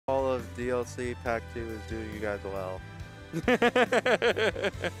DLC Pack 2 is doing you guys well.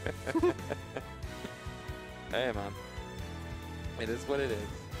 Hey, man. It is what it is.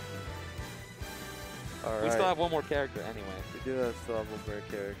 All right. We still have one more character anyway. We do have still have one more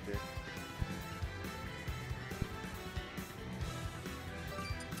character.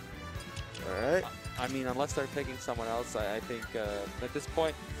 All right. I mean, unless they're picking someone else, I think at this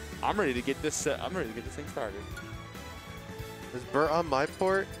point, I'm ready to get this. I'm ready to get this thing started. Is Bert on my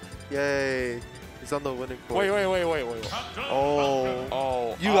port? Yay! He's on the winning port. Wait.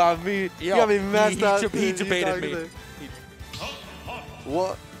 Oh. You Oh. got me. You got me messed up. He debated me.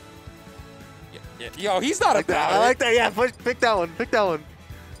 What? Yeah. Yo, he's not Like that. about I it. like that. Yeah, pick that one. Pick that one.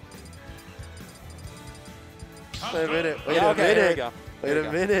 Wait a minute. Wait a Okay, here we minute. go. Wait a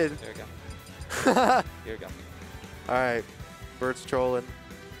minute. Here we go. Here we go. All right. Bert's trolling.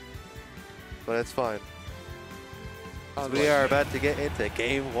 But it's fine. We are about to get into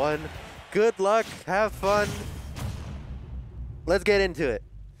game 1. Good luck. Have fun. Let's get into it.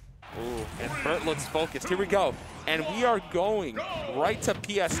 Ooh, and Bert looks focused. Here we go. And we are going right to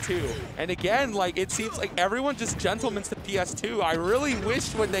PS2. And again, like, it seems like everyone just gentlemans to PS2. I really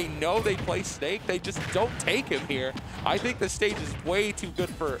wish when they know they play Snake, they just don't take him here. I think the stage is way too good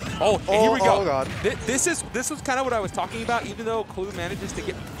for... Oh, and here we go. Oh, God. This was kind of what I was talking about, even though Clue manages to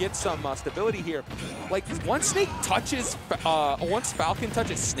get some stability here. Like, once Snake touches... once Falcon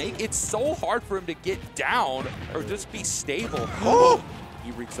touches Snake, it's so hard for him to get down or just be stable. Oh! He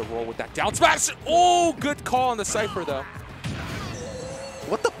wreaks a roll with that down smash. Oh, good call on the Cypher, though.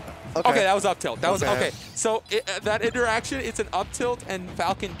 What the? Okay, that was up tilt. That was okay. So that interaction, it's an up tilt and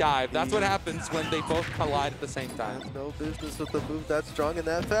Falcon dive. That's what happens when they both collide at the same time. No business with the move that strong and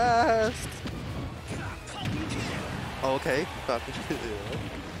that fast. Okay, Falcon kiss.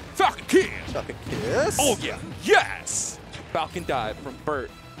 Falcon kiss. Falcon kiss. Oh yeah, yes. Falcon dive from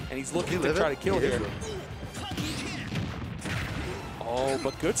Bert, and he's looking to try to kill here. Oh,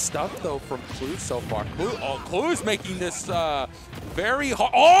 but good stuff, though, from Clue so far. Clue's making this very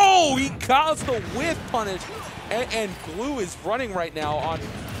hard. Oh, he caused the whiff punish. And Clue is running right now on...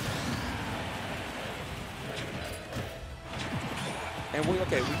 And we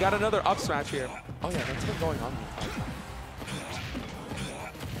got another up smash here. Oh, yeah, that's been going on the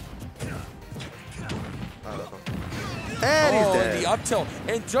entire time. And he's dead. And the up tilt.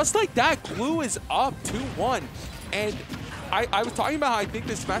 And just like that, Clue is up 2-1. And... I was talking about how I think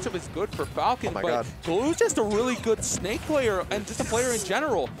this matchup is good for Falcon, but Blue's just a really good Snake player and just a player in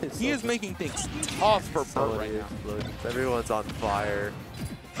general. He is making things tough for Bert right now. Everyone's on fire.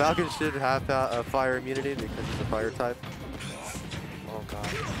 Falcon should have fire immunity because he's a fire type. Oh, God.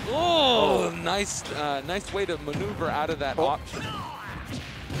 Oh, nice way to maneuver out of that option.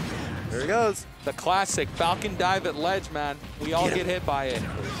 There he goes. The classic Falcon dive at ledge, man. We all get hit by it.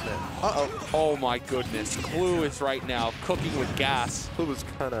 Uh-oh. Oh, my goodness. Clue is right now cooking with gas. Clue was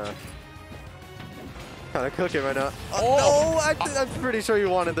kind of cooking right now. Oh, no, I'm pretty sure you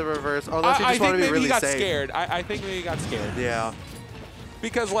wanted the reverse. Unless you just wanted to be really safe. Scared. I think maybe he got scared. Yeah.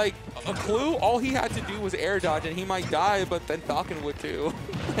 Because, like, a Clue, all he had to do was air dodge, and he might die, but then Falcon would too.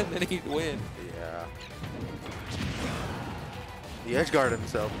 And then he'd win. Yeah. He edge guarded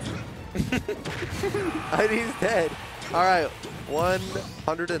himself. And he's dead. All right,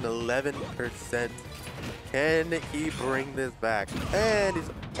 111%. Can he bring this back? And he's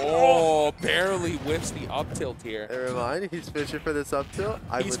barely whiffs the up tilt here. Never mind, he's fishing for this up tilt.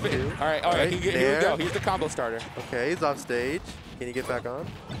 I would too. All right, here we go. He's the combo starter. Okay, he's off stage. Can he get back on? All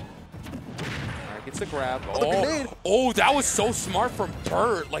right, gets the grab. Oh, that was so smart from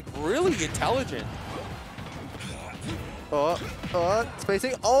Bert. Like, really intelligent.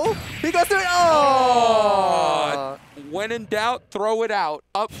 Spacing. Oh, he got through it. Oh! When in doubt, throw it out.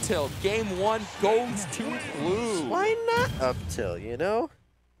 Up tilt. Game 1 goes to Clue. Why not up tilt, you know?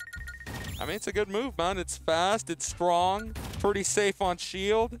 I mean, it's a good move, man. It's fast. It's strong. Pretty safe on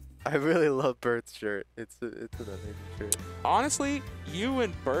shield. I really love Bert's shirt. It's an amazing shirt. Honestly, you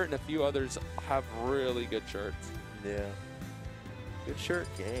and Bert and a few others have really good shirts. Yeah. Good shirt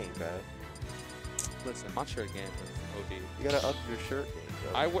gang, man. Listen, my shirt game is OD. You gotta up your shirt game,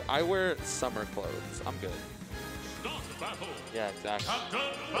 bro. I wear summer clothes. I'm good. Yeah, exactly.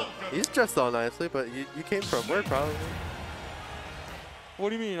 He's dressed all nicely, but you came from work, probably. What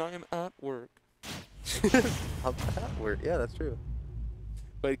do you mean? I am at work. I'm at work. Yeah, that's true.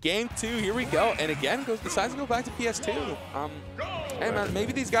 But game 2, here we go. And again, decides to go back to PS2. Hey, man,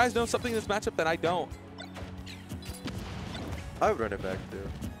 maybe these guys know something in this matchup that I don't. I would run it back, too.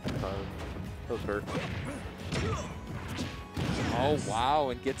 That was Bert. Oh, wow,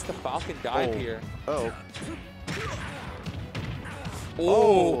 and gets the Falcon dive here. Oh.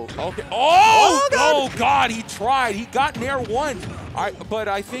 Oh, Oh. okay. Oh, Oh, God, he tried. He got Nair one. But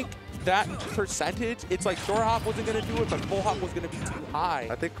I think that percentage, it's like short hop wasn't going to do it, but full hop was going to be too high.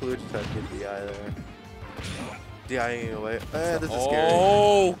 I think Cluj tried to get DI there. DIing away. This is scary.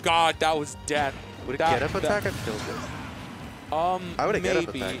 Oh, God, that was death. Would it get up attack? I'd kill this. I would have get up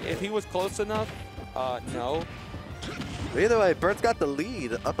maybe. attack. If he was close enough, no. But either way, Bert's got the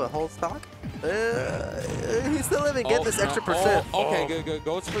lead up a whole stock. He's still living. Get this extra percent. Okay, good.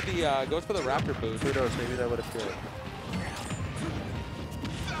 Goes for the Raptor boost. Who knows? Maybe that would have killed.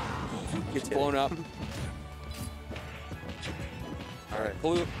 Gets blown up. All right.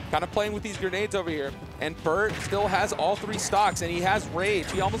 Blue kind of playing with these grenades over here. And Bert still has all 3 stocks, and he has rage.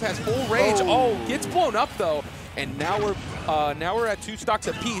 He almost has full rage. Oh, gets blown up though. And now we're at 2 stocks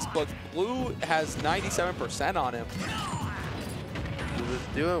apiece, but Blue has 97% on him. He was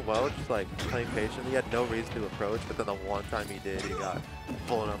doing well, just like playing patient. He had no reason to approach, but then the one time he did, he got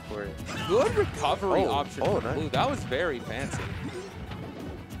blown up for it. Good recovery option for nice. Blue. That was very fancy.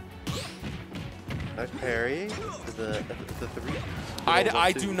 Nice parry to the 3.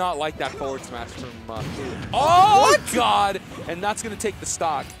 I do not like that forward smash from Blue. Oh, God! And that's going to take the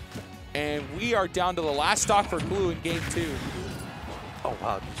stock. And we are down to the last stock for Blue in game 2. Oh,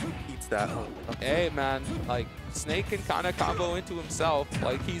 wow. He eats that. Hey, man. Like, Snake can kind of combo into himself.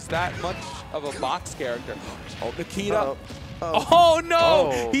 Like, he's that much of a box character. Oh, Nikita. Oh,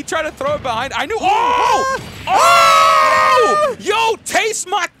 no! Oh. He tried to throw it behind. I knew. Oh! Oh! Yo, taste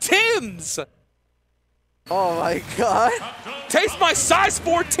my Tims! Oh, my God. Taste my size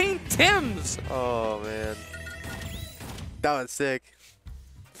 14 Tims! Oh, man. That was sick.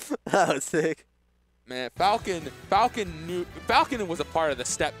 That was sick. Man, Falcon was a part of the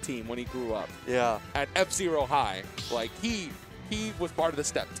step team when he grew up. Yeah. At F-Zero High. Like, he was part of the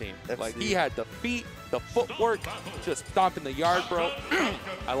step team. Like, he had the feet, the footwork, just stomping the yard, bro.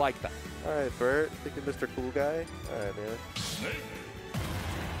 I like that. All right, Bert, thinking Mr. Cool Guy. All right, man.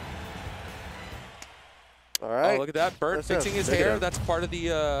 All right. Oh, look at that, Bert That's fixing his hair. That's part of the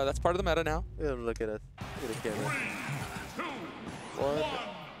meta now. Look at us. Look at the camera. 1,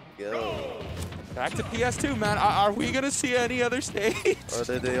 go. Back to PS2, man. Are we gonna see any other stage? Or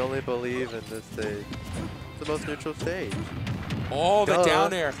did they only believe in this stage? It's the most neutral stage. Oh, the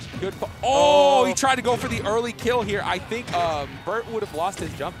down air. Good. Oh, he tried to go for the early kill here. I think Bert would have lost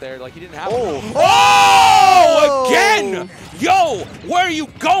his jump there. Like, he didn't have it. Oh, again! Yo, where are you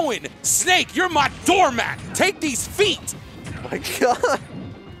going? Snake, you're my doormat. Take these feet. Oh, my God.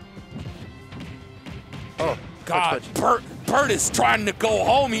 Oh, God, Bert is trying to go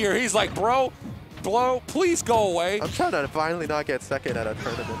home here. He's like, bro, please go away. I'm trying to finally not get second at a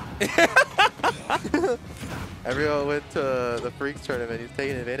tournament. Everyone went to the Freaks tournament. He's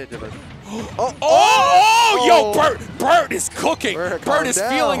taking advantage of it. Yo, Bert is cooking. Bert is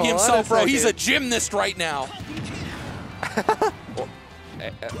feeling himself, bro. He's a gymnast right now.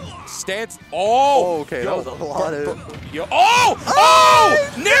 Stance. Oh, okay. That was a lot of. Nair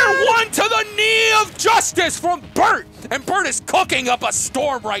 1 to the knee of justice from Bert. And Bert is cooking up a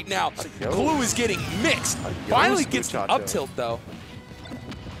storm right now. Clue is getting mixed. Finally gets the up tilt, though.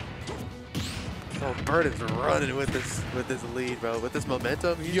 Oh, Bert is running with this lead, bro. With this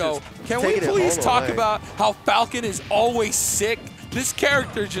momentum, he's just can we please talk about how Falcon is always sick? This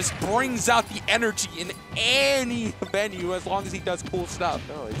character just brings out the energy in any venue as long as he does cool stuff.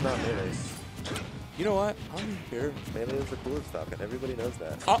 No, he's not melee. You know what? I don't care. Melee is the coolest Falcon. Everybody knows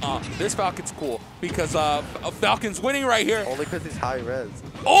that. This Falcon's cool because Falcon's winning right here. Only because he's high res.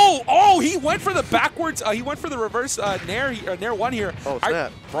 Oh, he went for the backwards. He went for the reverse Nair 1 here. Oh,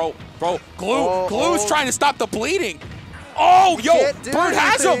 snap. Bro, Glue's trying to stop the bleeding. Oh, yo, Bert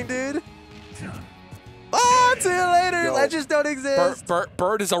has him. Dude. Oh, see you later. Legends don't exist.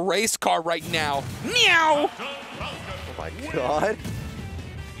 Bert is a race car right now. Meow. Oh, my God.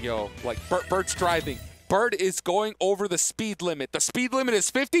 Yo, like Bert's driving. Bert is going over the speed limit. The speed limit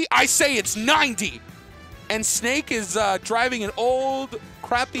is 50. I say it's 90. And Snake is driving an old,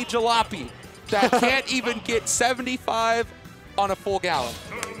 crappy jalopy that can't even get 75 on a full gallon.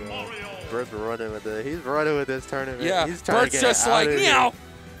 Bert's running with it. He's running with this tournament. Yeah, he's trying Bert's to get just out like, of meow.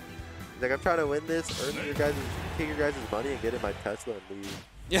 He's like, I'm trying to win this, earn take your guys' money and get in my Tesla and leave.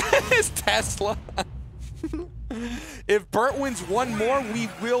 Yeah, his Tesla. If Bert wins one more, we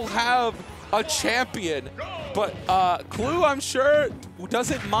will have a champion. But Clue, I'm sure,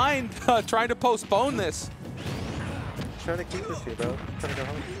 doesn't mind trying to postpone this. I'm trying to keep this here, bro. I'm trying to go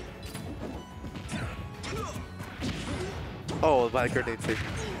home. Oh, my grenade thing.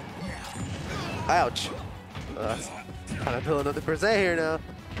 Ouch. Kind of building up the percent here now.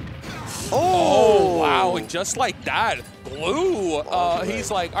 Oh, wow. And just like that, Glue, he's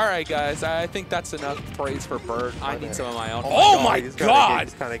like, all right, guys, I think that's enough praise for Bert. I need some of my own. Oh Oh my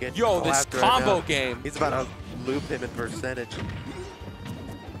God! Yo, this combo right game. He's about to loop him in percentage.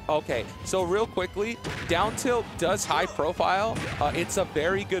 Okay, so real quickly, down tilt does high profile. It's a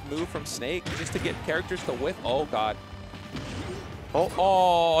very good move from Snake just to get characters to whiff. Oh God.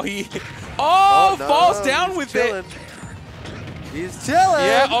 Oh, he falls down with it. He's chilling.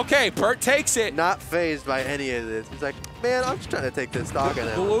 Yeah, okay, Bert takes it. Not phased by any of this. He's like, man, I'm just trying to take this stock of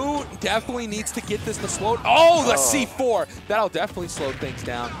him. Glue definitely needs to get this to slow. Oh, the C4. That'll definitely slow things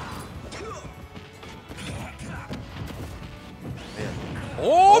down.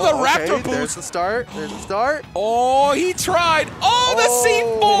 Oh, the Raptor boost. There's the start. There's the start. Oh, he tried. Oh, the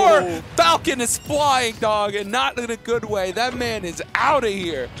C4. Falcon is flying, dog, and not in a good way. That man is out of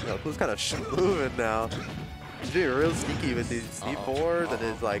here. Yo, Clue's kind of moving now. He's being real sneaky with these C4s and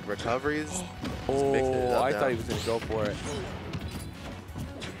his like recoveries. Oh, I thought he was gonna go for it.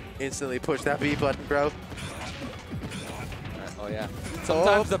 Instantly push that B button, bro. Oh yeah.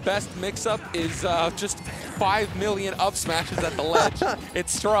 Sometimes the best mix-up is just 5 million up smashes at the ledge.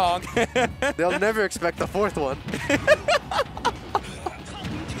 It's strong. They'll never expect the fourth one.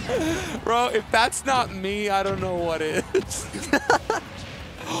 Bro, if that's not me, I don't know what is.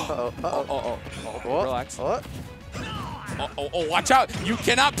 Relax. Oh, watch out. You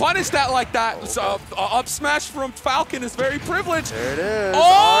cannot punish that like that. So, up smash from Falcon is very privileged. There it is.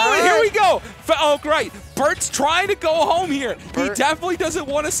 Oh, and here we go. Oh, great. Bert's trying to go home here. Bert, he definitely doesn't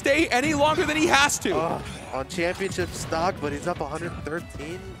want to stay any longer than he has to. On championship stock, but he's up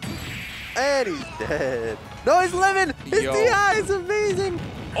 113. And he's dead. No, he's living. His DI is amazing.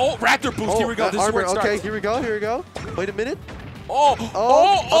 Oh, Raptor boost. Here we go. This is where it starts. Okay, here we go. Wait a minute. Oh!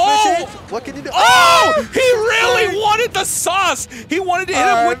 What can you do? Oh! He really wanted the sauce. He wanted to hit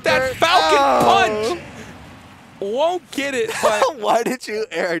him with that Falcon punch. Won't get it, but why did you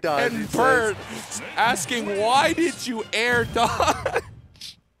air dodge? And Bert asking, why did you air dodge?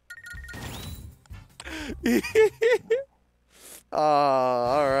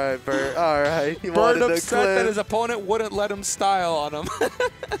 All right, Bert. All right. Bert upset that his opponent wouldn't let him style on him.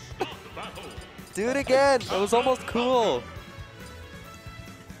 Do it again. That was almost cool.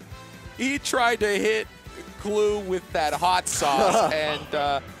 He tried to hit Glue with that hot sauce,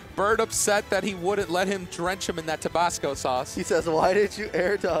 and Bert upset that he wouldn't let him drench him in that Tabasco sauce. He says, why did you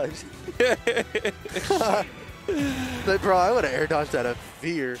air dodge? Like, bro, I would have air dodged out of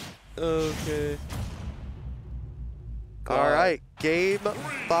fear. Okay. All right, game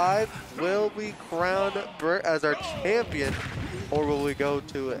 5. Will we crown Bert as our champion, or will we go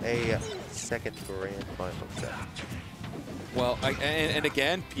to a second grand final set? Well, and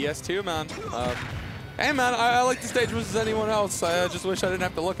again, PS2, man. Hey, man, I like the stage versus anyone else. I just wish I didn't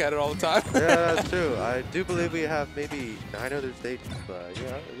have to look at it all the time. Yeah, that's true. I do believe we have maybe 9 other stages, but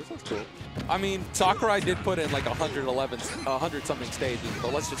yeah, this looks cool. I mean, Sakurai did put in like 100-something stages,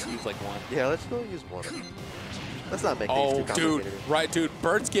 but let's just use like one. Yeah, let's go use one. Let's not make things too complicated. Dude,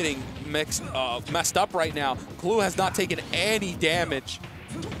 Bert's getting messed up right now. Glue has not taken any damage.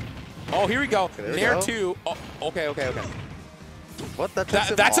 Oh, here we go. Nair 2. Oh, okay. What?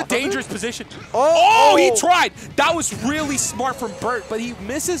 That's a dangerous position. Oh, he tried. That was really smart from Bert, but he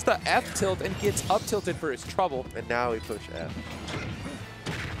misses the F tilt and gets up tilted for his trouble. And now we push F.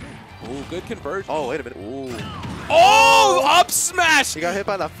 Ooh, good conversion. Oh, wait a minute. Ooh. Oh, up smash. He got hit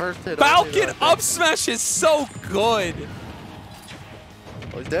by the first hit. Falcon up smash is so good.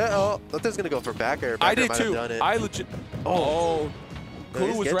 Oh, he's dead. Oh, I thought he was going to go for back air. I did too. I legit. Oh.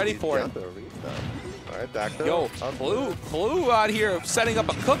 Glue was ready for it. All right, back though. Yo, Glue out here setting up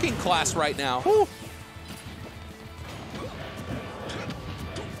a cooking class right now. Woo.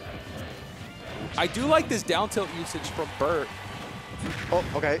 I do like this down tilt usage from Bert. Oh,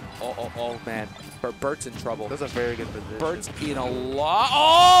 okay. Oh, man. Bert's in trouble. That's a very good position. Bert's in a lot.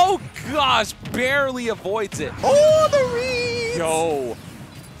 Oh, gosh. Barely avoids it. Oh, the reads.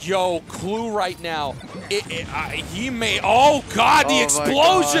 Yo, Glue right now. He may. Oh, God, the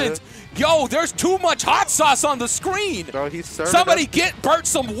explosions. Yo, there's too much hot sauce on the screen. Bro, he's serving Somebody get Bert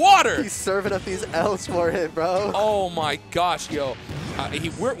some water. He's serving up these L's for him, bro. Oh, my gosh, yo.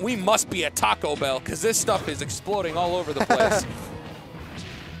 We must be at Taco Bell because this stuff is exploding all over the place.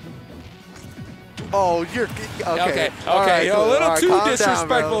 Oh, you're okay. Okay. Right, cool. A little too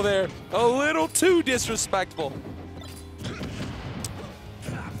disrespectful there. A little too disrespectful.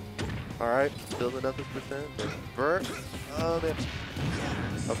 All right, building up his percent. Bert, oh man.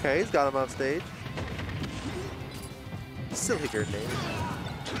 Okay, he's got him on stage. Silly grenade.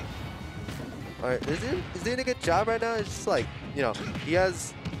 All right, is he doing a good job right now? It's just like, you know, he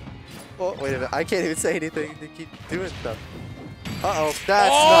has Oh, wait a minute. I can't even say anything. They keep doing stuff. Uh-oh. That's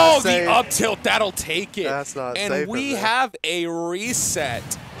not safe. The up tilt. That'll take it. That's not safe. And we have a reset.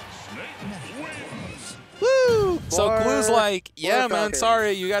 Woo! So Glue's like, yeah, man, Falcon.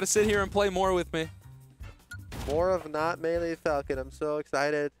 sorry. You got to sit here and play more with me. More of not melee Falcon. I'm so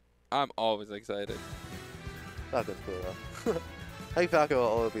excited. I'm always excited. Falcon's cool, though. I think Falcon will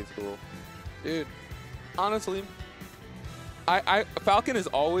always be cool. Dude, honestly, Falcon is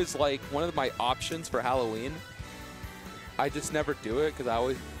always like one of my options for Halloween. I just never do it because I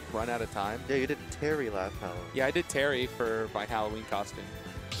always run out of time. Yeah, you did Terry last Halloween. Yeah, I did Terry for my Halloween costume.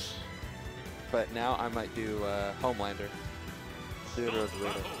 But now I might do Homelander. Doing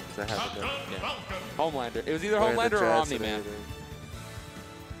Rosalina, because I haven't done it. Yeah. Homelander. It was either Wearing the Homelander or dress and Omni-Man. everything.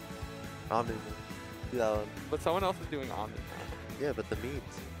 Omni-Man. Do that one. But someone else is doing Omni-Man. Yeah, but the memes.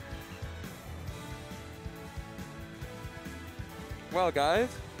 Well, guys.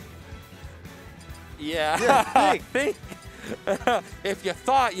 Yeah. Yeah, think. If you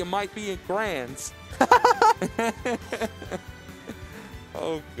thought you might be in Grands.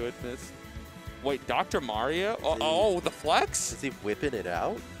 Oh, goodness. Wait, Dr. Mario? Oh, the flex? Is he whipping it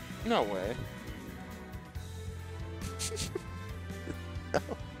out? No way. No.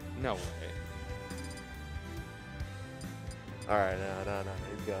 No way. All right, no.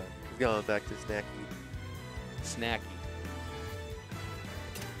 He's going. He's going back to Snacky. Snacky.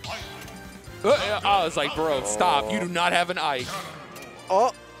 I was like, bro, stop. You do not have an Ike.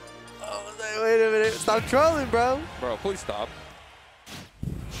 Oh, wait a minute. Stop trolling, bro. Bro, please stop.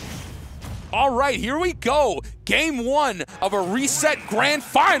 All right, here we go. Game 1 of a reset grand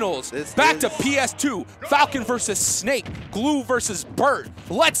finals. Back to PS2. Falcon versus Snake. Glue versus Bert.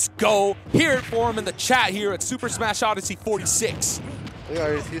 Let's go. Hear it for him in the chat here at Super Smash Odyssey 46. We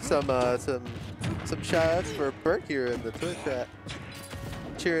already see some shout-outs for Bert here in the Twitch chat.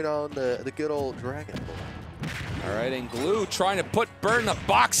 Cheering on the good old Dragon Ball. All right, and Glue trying to put Bert in a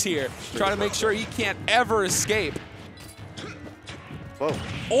box here. Trying to make sure he can't ever escape. Whoa.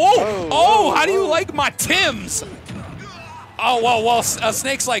 Oh, how do you like my Tims? Oh, well,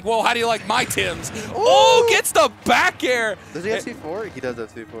 Snake's like, whoa, how do you like my Tims? Oh, gets the back air. Does he have C4? He does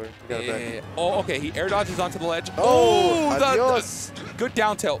have C4. He got it back. Oh, okay, he air dodges onto the ledge. Oh, the good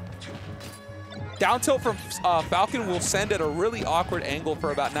down tilt. Down tilt from Falcon will send at a really awkward angle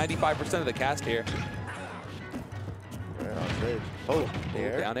for about 95% of the cast here. Right on stage. Oh,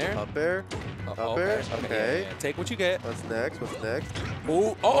 air. Down air. Up air. Up air. Okay. Yeah. Take what you get. What's next?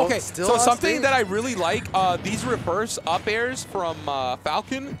 Oh, okay. So something that I really like, these reverse up airs from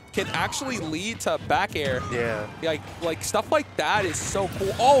Falcon can actually lead to back air. Yeah. Like stuff like that is so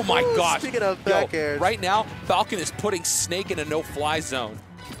cool. Oh my gosh. Speaking of back airs. Right now, Falcon is putting Snake in a no-fly zone.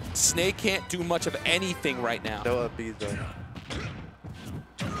 Snake can't do much of anything right now. No up B zone.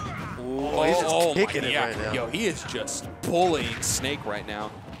 Oh, he's just kicking it right now. Yo, he is just bullying Snake right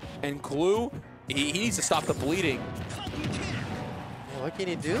now. And Glue, he needs to stop the bleeding. What can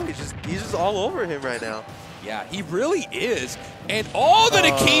he do? He's just all over him right now. Yeah, he really is. And the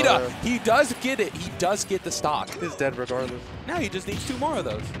Nikita, he does get it. He does get the stock. He's dead regardless. Now he just needs 2 more of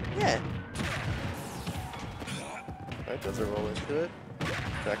those. Yeah. Alright, does it roll into it?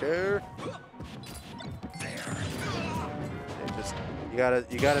 Back air. You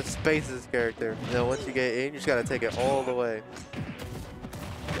gotta space this character. You know, once you get in, you just gotta take it all the way.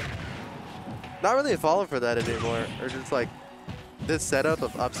 Not really falling for that anymore, or just like this setup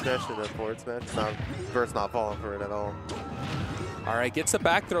of up smash and then forward smash. Bert's not falling for it at all. All right, gets a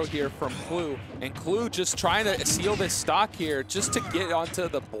back throw here from Clue, and Clue just trying to seal this stock here just to get onto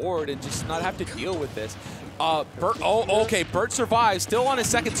the board and just not have to deal with this. Bert, okay, Bert survives, still on his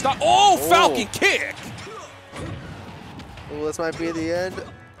second stock. Oh, Falcon kick! Oh, this might be the end.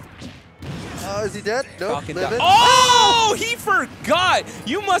 Oh, is he dead? Nope, living. Oh, he forgot.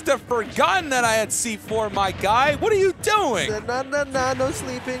 You must have forgotten that I had C4, my guy. What are you doing? Said, no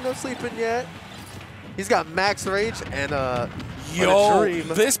sleeping yet. He's got max range and yo,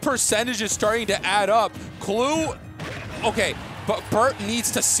 this percentage is starting to add up. Clue, okay, but Bert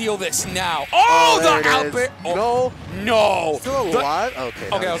needs to seal this now. Oh, the outbit. No. Still alive? Okay.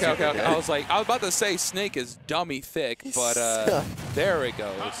 Okay. I was about to say Snake is dummy thick, but there it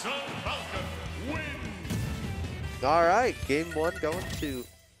goes. All right, game 1 going to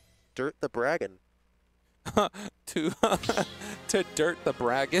Dirt the Braggin. to Dirt the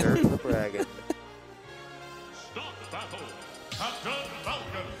Braggin. Dirt the Braggin.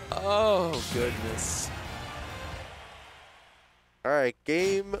 Oh, goodness. All right,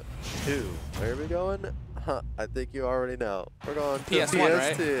 game 2. Where are we going? I think you already know. We're going to PS1, PS2.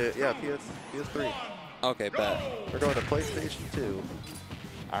 right? Yeah, PS3. Okay, bet. We're going to PlayStation 2.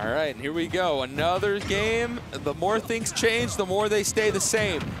 All right, and here we go. Another game. The more things change, the more they stay the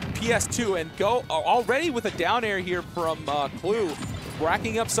same. PS2 and go already with a down air here from Clue,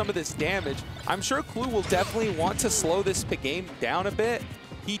 racking up some of this damage. I'm sure Clue will definitely want to slow this game down a bit.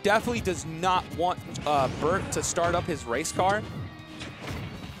 He definitely does not want Bert to start up his race car.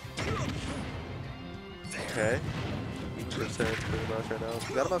 Okay. 80% pretty much right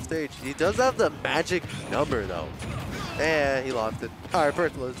now. Got him off stage. He does have the magic number though. And he lost it. All right,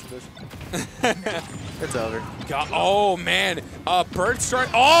 Bert loses this. It's over. God, oh man, Bert start.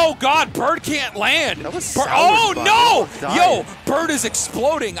 Oh God, Bert can't land. That was Bert, sour oh spot. no! Yo, Bert is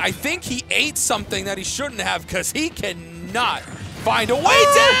exploding. I think he ate something that he shouldn't have because he cannot find a way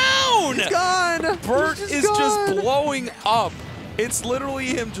down. He's gone. Bert He's is gone. just blowing up. It's literally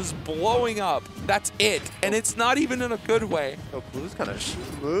him just blowing up. That's it, and it's not even in a good way. Oh, Blue's kind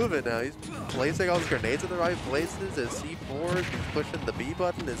of moving now. He's placing all his grenades in the right places. His C4, he's pushing the B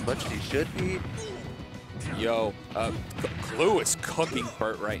button as much as he should be. Yo, Clue is cooking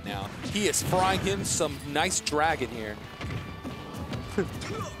Bert right now. He is frying him some nice dragon here.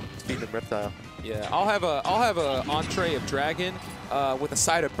 Feeding him reptile. Yeah, I'll have a entree of dragon with a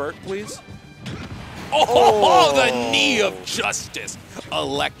side of Bert, please. Oh, the knee of justice,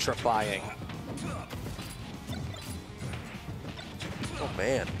 electrifying. Oh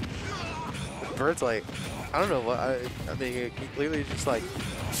man, Bert's like, I don't know what. I mean, he clearly just like,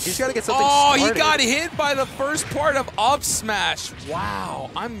 he's got to get something started. He got hit by the first part of up smash.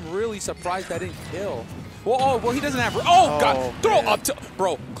 Wow, I'm really surprised that didn't kill. Well, he doesn't have. Oh God, throw up to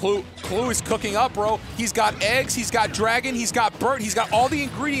bro. Clue is cooking up, bro. He's got eggs, he's got dragon, he's got Bert, he's got all the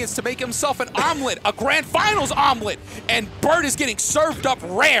ingredients to make himself an omelet, a grand finals omelet, and Bert is getting served up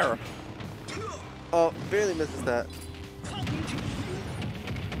rare. Oh, barely misses that.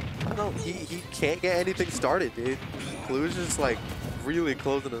 I don't know. He can't get anything started, dude. Clue's just like really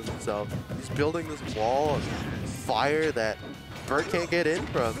closing himself. He's building this wall of fire that Bert can't get in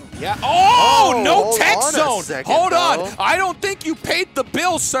from. Yeah. Oh, no tech zone. Hold on. Though. I don't think you paid the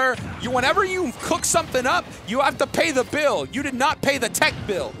bill, sir. Whenever you cook something up, you have to pay the bill. You did not pay the tech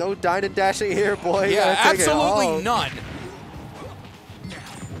bill. No dine and dashing here, boy. Yeah, absolutely none.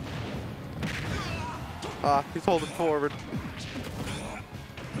 He's holding forward.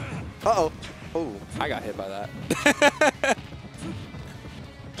 Uh-oh. Oh. I got hit by that.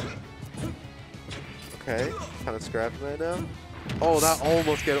 Okay. Kind of scrapping right now. Oh, that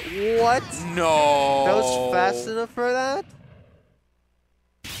almost get it. What? No. That was fast enough for that?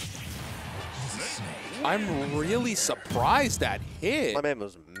 I'm really surprised that hit. My man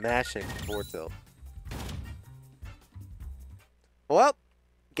was mashing forward tilt. Well,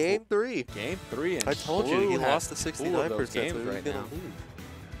 game 3. Game 3. And I told you, he lost the 69%, so he was right going now. to lose.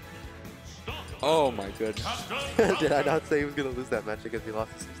 Oh my goodness. Did I not say he was going to lose that match because he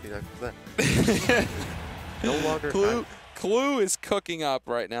lost the 69%? No longer. Clue is cooking up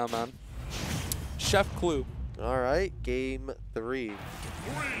right now, man. Chef Clue. All right, game 3.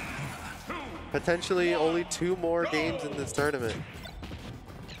 Potentially only 2 more games in this tournament.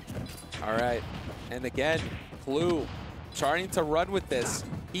 All right, and again, Clue starting to run with this.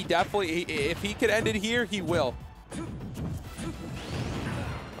 He definitely, if he could end it here, he will.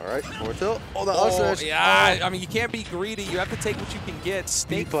 All right, forward tilt. Oh, the upsmash. Yeah, I mean, you can't be greedy. You have to take what you can get.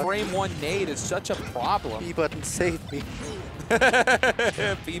 Snake frame 1 nade is such a problem. B button saved me.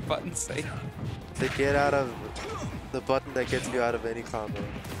 B button save. To get out of the button that gets you out of any combo.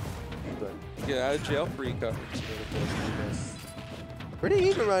 B button. Get out of jail free coverage. Pretty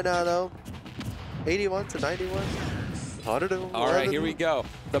even right now, though. 81 to 91. 111. All right, here we go.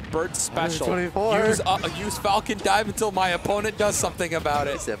 The Bert special. 124. Use Falcon dive until my opponent does something about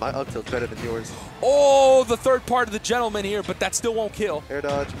He it. said my up tilt's better than yours. Oh, the third part of the gentleman here, but that still won't kill. Air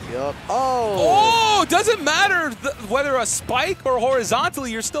dodge. Yup. Oh! Oh, doesn't matter whether a spike or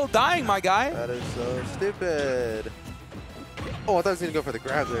horizontally, you're still dying, my guy. That is so stupid. Oh, I thought he was going to go for the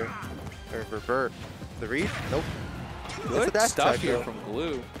grab there. Or for Bert. The read? Nope. Good stuff here from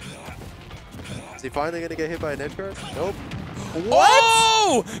Glue. Is he finally going to get hit by an edge guard? Nope. What?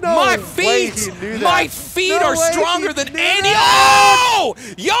 Oh! No my way feet! he knew that. My feet No are way stronger he than knew any. that. Oh!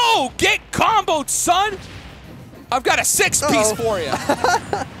 Yo, get comboed, son! I've got a 6-piece for you.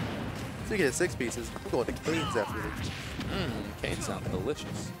 Speaking of 6 pieces, I'm going to Canes after this. Cane sounds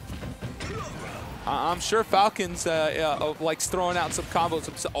delicious. I'm sure Falcon's likes throwing out some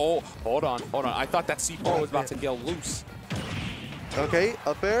combos. Oh, hold on. I thought that C4 was about to get loose. Okay,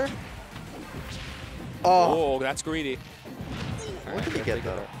 up air. Oh, that's greedy. All what did he get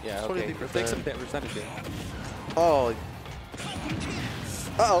though? Yeah, okay. 23%. Take some percentage here. Oh.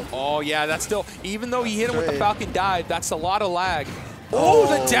 Uh-oh. Oh, yeah, that's still, even though he hit him with the Falcon dive, that's a lot of lag. Oh,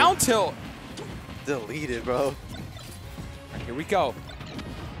 the down tilt. Deleted, bro. Right, here we go.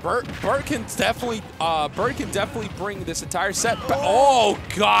 Bert can definitely bring this entire set back. Oh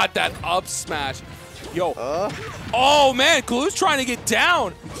God, that up smash. Yo. Oh man, Glue's trying to get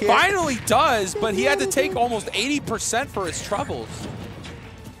down. Finally does, but he had to take almost 80% for his troubles.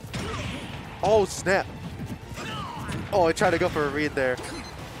 Oh snap. Oh, I tried to go for a read there.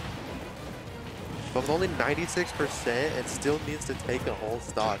 But with only 96%, it still needs to take a whole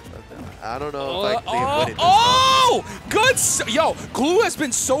stock. I don't know if I can leave winning this Oh, good. Yo, Glue has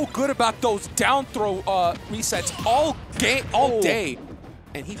been so good about those down throw resets all day.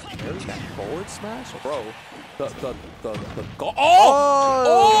 And he knows that forward smash, bro. The goal.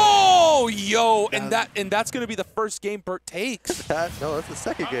 Oh, yo, and that's gonna be the first game Bert takes. No, that's the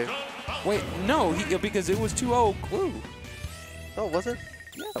second game. Wait, no, because it was 2-0 Glue. Oh, was it?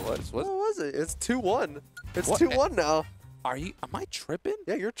 Yeah, it was. What was it? It's 2-1. It's 2-1 now. Am I tripping?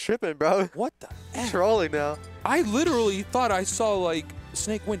 Yeah, you're tripping, bro. What the heck? Trolling now. I literally thought I saw, like,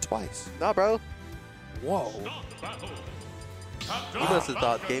 Snake win twice. Nah, bro. Whoa. You must have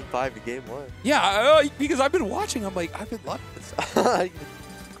thought game 5 to game 1. Yeah, because I've been watching. I'm like, I've been loving this.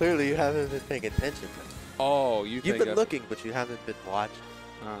 Clearly, you haven't been paying attention. Oh, You've been looking, but you haven't been watching.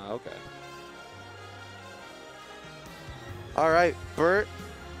 Okay. All right, Bert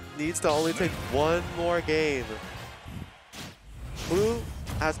needs to only take one more game. Blue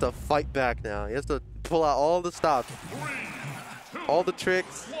has to fight back now. He has to pull out all the stops, all the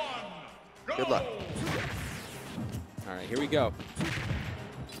tricks. Good luck. All right, here we go.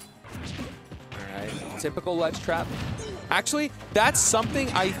 All right, typical ledge trap. Actually, that's something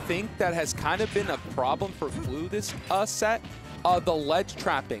I think that has kind of been a problem for Blue this set, the ledge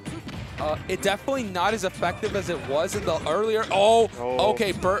trapping. It definitely not as effective as it was in the earlier.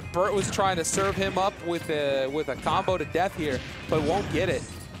 Okay. Bert was trying to serve him up with a combo to death here, but won't get it.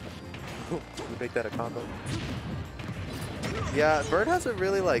 You make that a combo. Yeah, Bert hasn't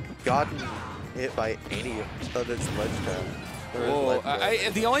really like gotten hit by any of his ledge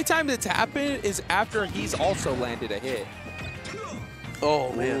traps. The only time that's happened is after he's also landed a hit.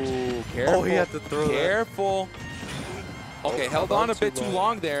 Oh man! Ooh, careful. Oh, he had to throw that. Careful. Okay, held on a bit too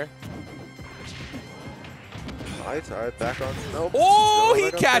long there. Nice, all right, back on. Nope. Oh,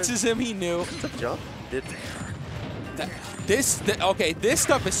 he catches him. He knew. It's a jump. This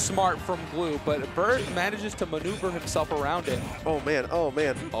stuff is smart from Glue, but Bert manages to maneuver himself around it. Oh man! Oh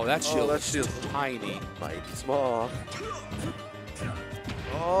man! Oh, that shield is tiny. Mighty small.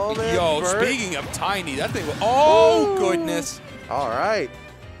 Oh man! Yo, Bert. Speaking of tiny, that thing was. Oh goodness! All right,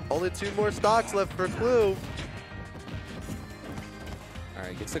 only 2 more stocks left for Glue. All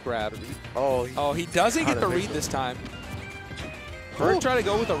right, gets the grab. Oh, he doesn't get the read this time. Bert tried to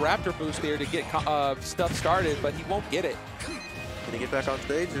go with a Raptor boost here to get stuff started, but he won't get it. Can he get back on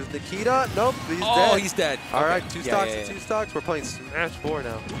stage? There's Nikita. Nope, he's dead. Oh, he's dead. All right, 2 stocks and 2 stocks. We're playing Smash 4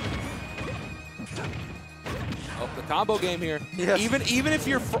 now. Oh, the combo game here. Yes. Even if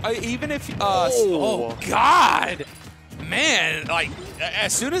oh God. Man, like,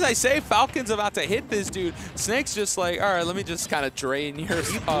 as soon as I say Falcon's about to hit this dude, Snake's just like, all right, let me just kind of drain your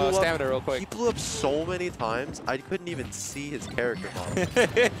stamina real quick. He blew up so many times, I couldn't even see his character model.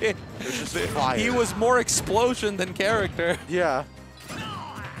 It was just fire. He was more explosion than character. Yeah.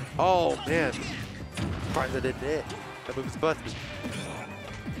 Oh, man. Part that didn't hit. That move's busted.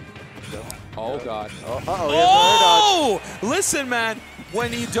 Oh, God. Oh, listen, man.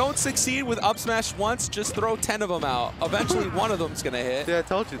 When you don't succeed with up smash once, just throw 10 of them out. Eventually, one of them's gonna hit. Yeah, I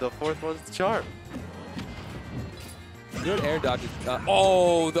told you, the 4th one's the charm. Good air dodge.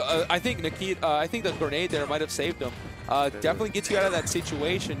 I think Nikita. I think the grenade there might have saved him. Definitely gets you out of that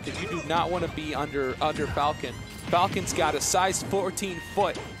situation because you do not want to be under Falcon. Falcon's got a size 14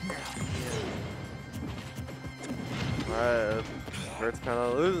 foot. All right, Bert's kind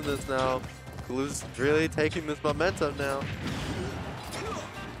of losing this now. Glue's really taking this momentum now.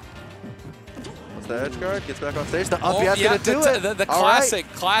 The edge guard gets back on stage. The up gonna do it. The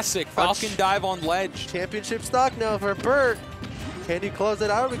classic Falcon dive on ledge. Championship stock now for Bert. Can he close it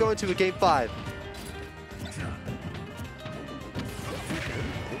out? Or are we going to a game 5?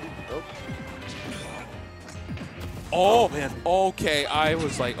 Nope. Oh man. Okay, I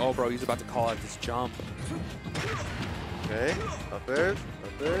was like, oh bro, he's about to call out this jump. Okay, up there.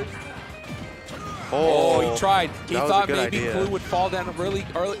 Oh, he tried. He thought maybe Glue would fall down really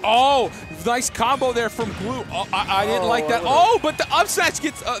early. Oh, nice combo there from Glue. Oh, I didn't like that. Oh, but the up smash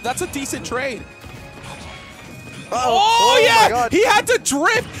gets, that's a decent trade. Oh, yeah! God. He had to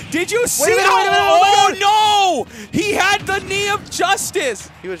drift. Did you see Wait a minute, how? wait a minute, Oh, no! He had the knee of justice.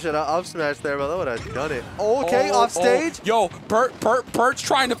 He would should have up smashed there, but that would have done it. Okay, off stage. Yo, Bert's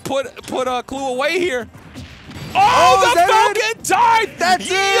trying to put Clue away here. Oh, the Falcon died. That's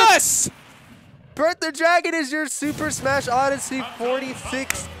it. Yes. Bert the Dragon is your Super Smash Odyssey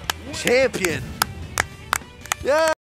 46 champion. Yeah.